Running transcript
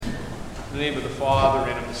In the name of the Father,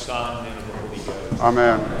 and of the Son, and of the Holy Ghost.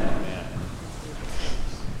 Amen. Amen.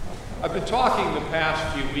 I've been talking the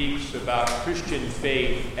past few weeks about Christian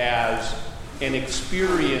faith as an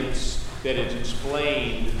experience that is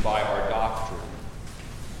explained by our doctrine.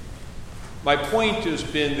 My point has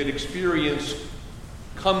been that experience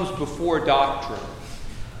comes before doctrine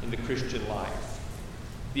in the Christian life.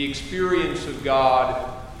 The experience of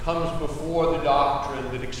God comes before the doctrine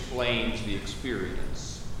that explains the experience.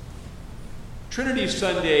 Trinity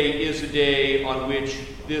Sunday is a day on which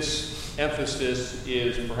this emphasis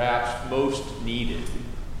is perhaps most needed.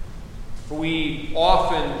 For we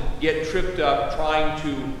often get tripped up trying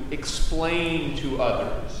to explain to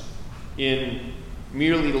others in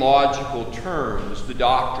merely logical terms the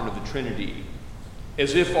doctrine of the Trinity,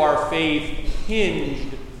 as if our faith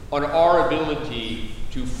hinged on our ability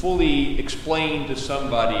to fully explain to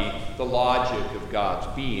somebody the logic of God's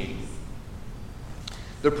being.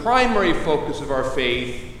 The primary focus of our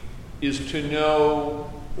faith is to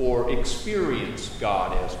know or experience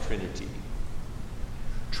God as Trinity.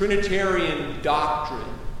 Trinitarian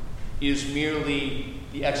doctrine is merely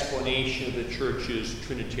the explanation of the Church's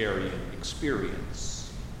Trinitarian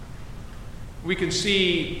experience. We can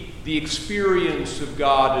see the experience of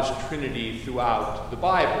God as Trinity throughout the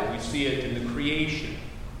Bible. We see it in the creation.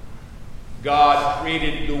 God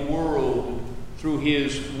created the world through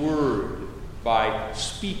His Word by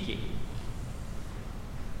speaking.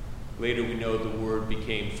 Later we know the Word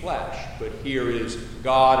became flesh, but here is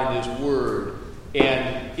God and His Word.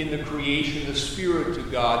 And in the creation, the Spirit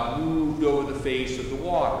of God moved over the face of the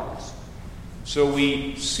waters. So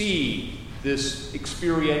we see this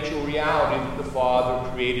experiential reality that the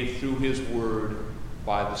Father created through His Word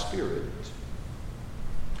by the Spirit.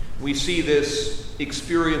 We see this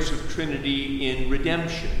experience of Trinity in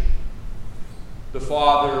redemption. The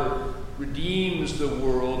Father redeems the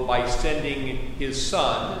world by sending His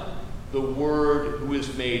Son, the Word who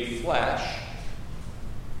is made flesh.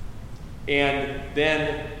 And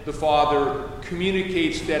then the Father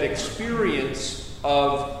communicates that experience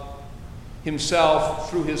of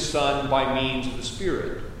Himself through His Son by means of the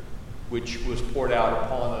Spirit, which was poured out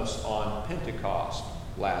upon us on Pentecost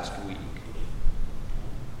last week.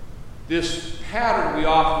 This pattern we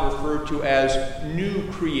often refer to as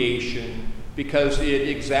new creation because it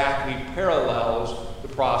exactly parallels the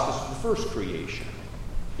process of the first creation.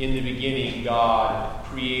 In the beginning, God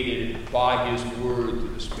created by His Word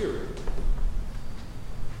through the Spirit.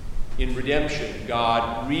 In redemption,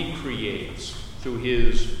 God recreates through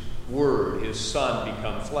His Word, His Son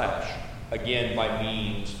become flesh, again by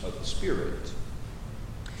means of the Spirit.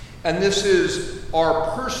 And this is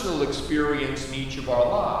our personal experience in each of our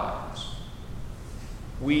lives.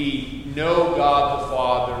 We know God the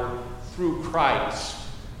Father through Christ,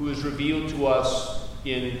 who is revealed to us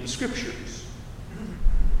in the Scriptures.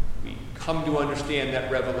 We come to understand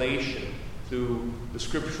that revelation through the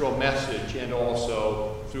scriptural message and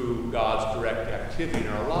also through God's direct activity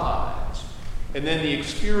in our lives. And then the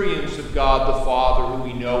experience of God the Father, who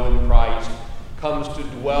we know in Christ, comes to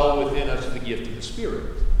dwell within us in the gift of the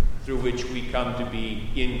Spirit, through which we come to be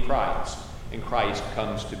in Christ, and Christ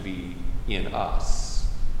comes to be in us.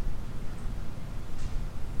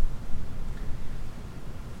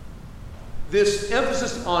 This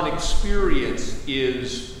emphasis on experience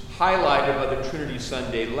is highlighted by the Trinity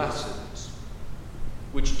Sunday lessons,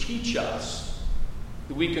 which teach us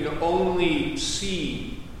that we can only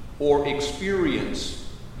see or experience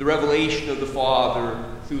the revelation of the Father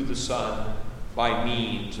through the Son by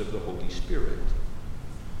means of the Holy Spirit.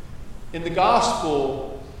 In the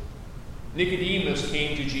Gospel, Nicodemus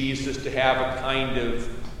came to Jesus to have a kind of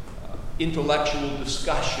intellectual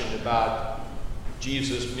discussion about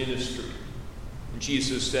Jesus' ministry. And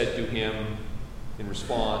Jesus said to him in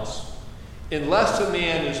response, "Unless a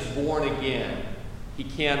man is born again, he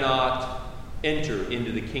cannot enter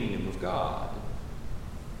into the kingdom of God."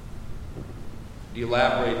 He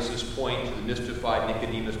elaborates this point to the mystified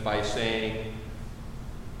Nicodemus by saying,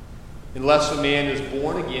 "Unless a man is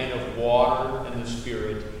born again of water and the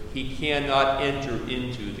Spirit, he cannot enter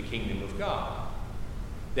into the kingdom of God."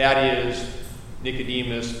 That is,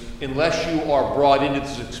 Nicodemus, unless you are brought into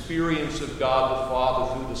this experience of God the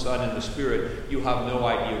Father through the Son and the Spirit, you have no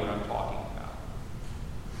idea what I'm talking about.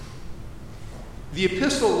 The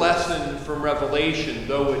epistle lesson from Revelation,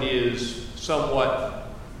 though it is somewhat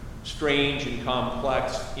strange and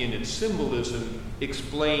complex in its symbolism,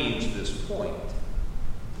 explains this point,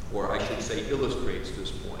 or I should say illustrates this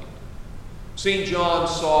point. St. John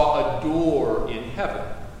saw a door in heaven,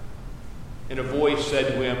 and a voice said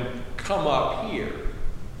to him, "Come up here."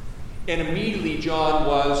 And immediately John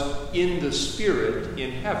was in the Spirit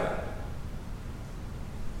in heaven.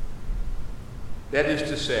 That is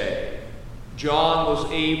to say, John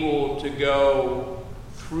was able to go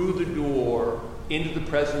through the door into the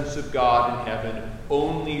presence of God in heaven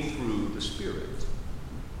only through the Spirit.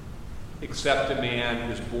 Except a man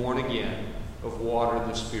who is born again of water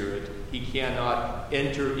and the Spirit, he cannot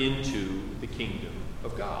enter into the kingdom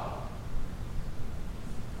of God.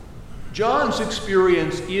 John's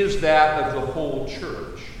experience is that of the whole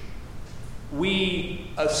church.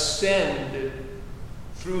 We ascend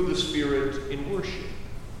through the Spirit in worship.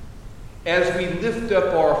 As we lift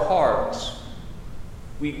up our hearts,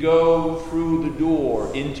 we go through the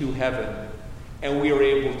door into heaven, and we are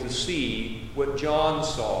able to see what John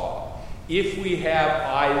saw, if we have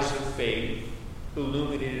eyes of faith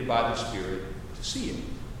illuminated by the Spirit to see it.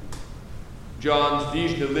 John's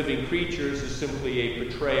vision of living creatures is simply a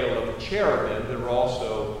portrayal of a cherubim that are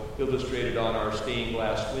also illustrated on our stained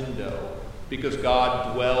glass window, because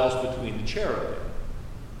God dwells between the cherubim.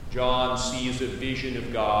 John sees a vision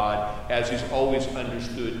of God as he's always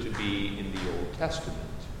understood to be in the Old Testament.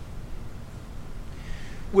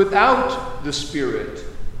 Without the Spirit,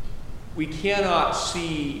 we cannot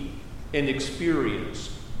see and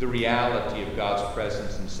experience the reality of God's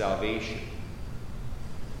presence and salvation.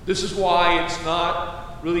 This is why it's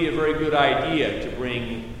not really a very good idea to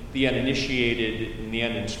bring the uninitiated and the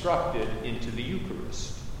uninstructed into the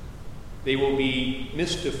Eucharist. They will be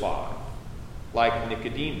mystified, like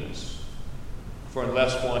Nicodemus. For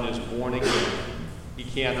unless one is born again, he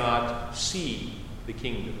cannot see the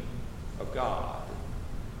kingdom of God.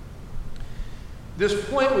 This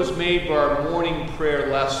point was made by our morning prayer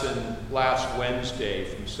lesson last Wednesday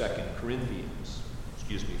from 1 Corinthians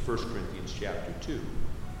chapter 2.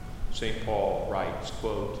 St. Paul writes,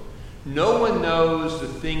 quote, "No one knows the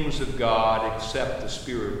things of God except the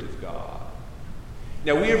Spirit of God.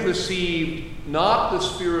 Now we have received not the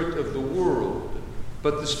spirit of the world,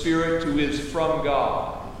 but the Spirit who is from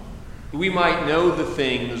God, that we might know the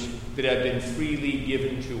things that have been freely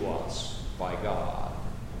given to us by God."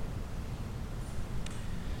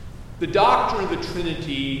 The doctrine of the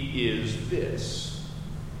Trinity is this: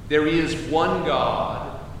 there is one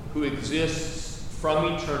God who exists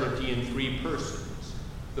from eternity in three persons,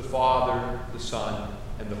 the Father, the Son,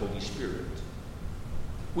 and the Holy Spirit.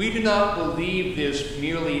 We do not believe this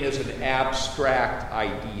merely as an abstract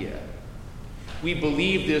idea. We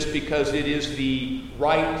believe this because it is the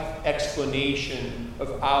right explanation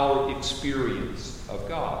of our experience of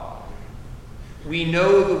God. We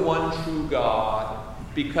know the one true God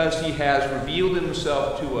because he has revealed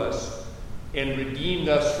himself to us and redeemed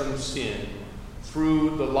us from sin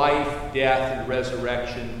through the life, death, and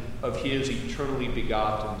resurrection of his eternally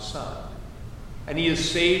begotten Son. And he has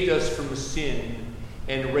saved us from sin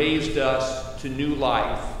and raised us to new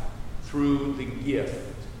life through the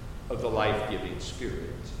gift of the life-giving Spirit.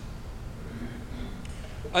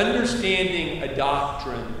 Understanding a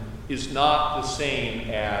doctrine is not the same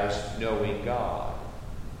as knowing God.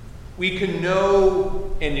 We can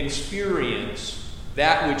know and experience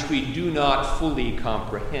that which we do not fully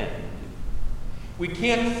comprehend. We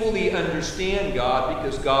can't fully understand God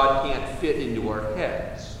because God can't fit into our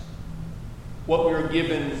heads. What we're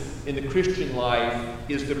given in the Christian life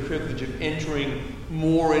is the privilege of entering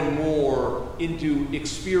more and more into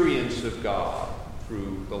experience of God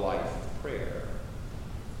through the life of prayer.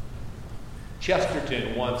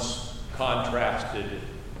 Chesterton once contrasted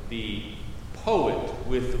the poet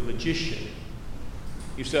with the logician.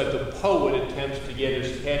 He said the poet attempts to get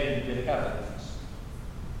his head into the heavens.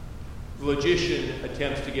 The logician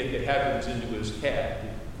attempts to get the heavens into his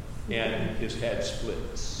head, and his head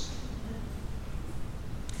splits.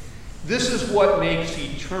 This is what makes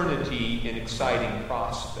eternity an exciting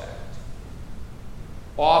prospect.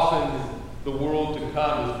 Often the world to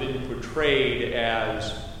come has been portrayed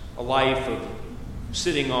as a life of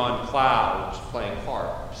sitting on clouds playing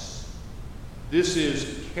harps. This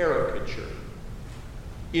is caricature.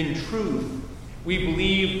 In truth, we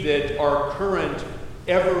believe that our current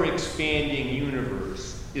ever-expanding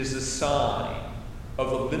universe is a sign of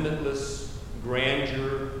the limitless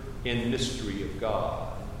grandeur and mystery of God.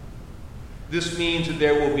 This means that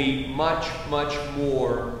there will be much, much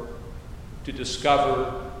more to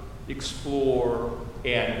discover, explore,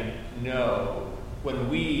 and know when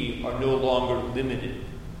we are no longer limited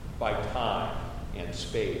by time and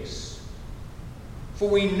space. For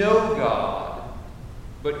we know God,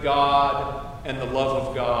 but God and the love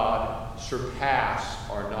of God surpass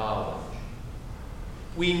our knowledge.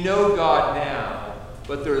 We know God now,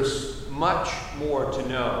 but there's much more to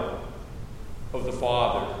know of the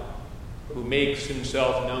Father, who makes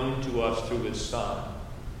himself known to us through his Son,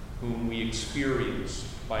 whom we experience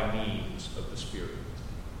by means of the Spirit.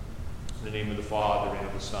 In the name of the Father, and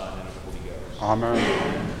of the Son, and of the Holy Ghost.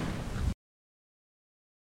 Amen.